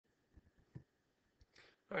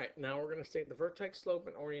All right, now we're going to state the vertex, slope,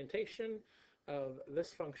 and orientation of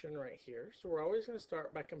this function right here. So we're always going to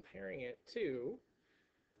start by comparing it to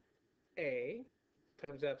a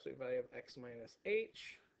times the absolute value of x minus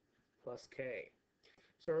h plus k.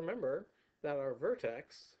 So remember that our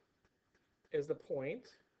vertex is the point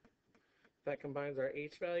that combines our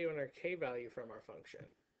h value and our k value from our function.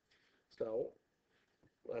 So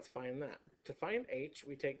let's find that. To find h,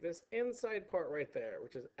 we take this inside part right there,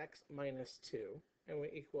 which is x minus 2, and we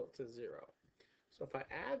equal it to 0. So if I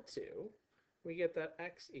add 2, we get that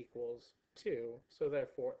x equals 2, so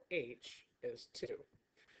therefore h is 2.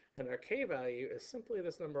 And our k value is simply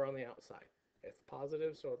this number on the outside. It's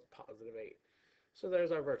positive, so it's positive 8. So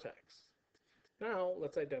there's our vertex. Now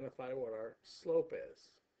let's identify what our slope is.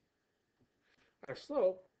 Our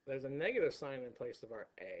slope, there's a negative sign in place of our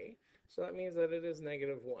a, so that means that it is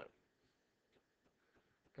negative 1.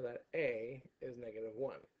 Or that a is negative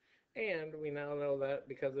 1. And we now know that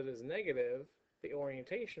because it is negative, the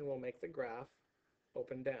orientation will make the graph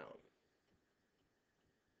open down.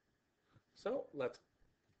 So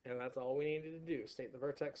and that's all we needed to do, state the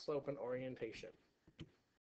vertex, slope, and orientation.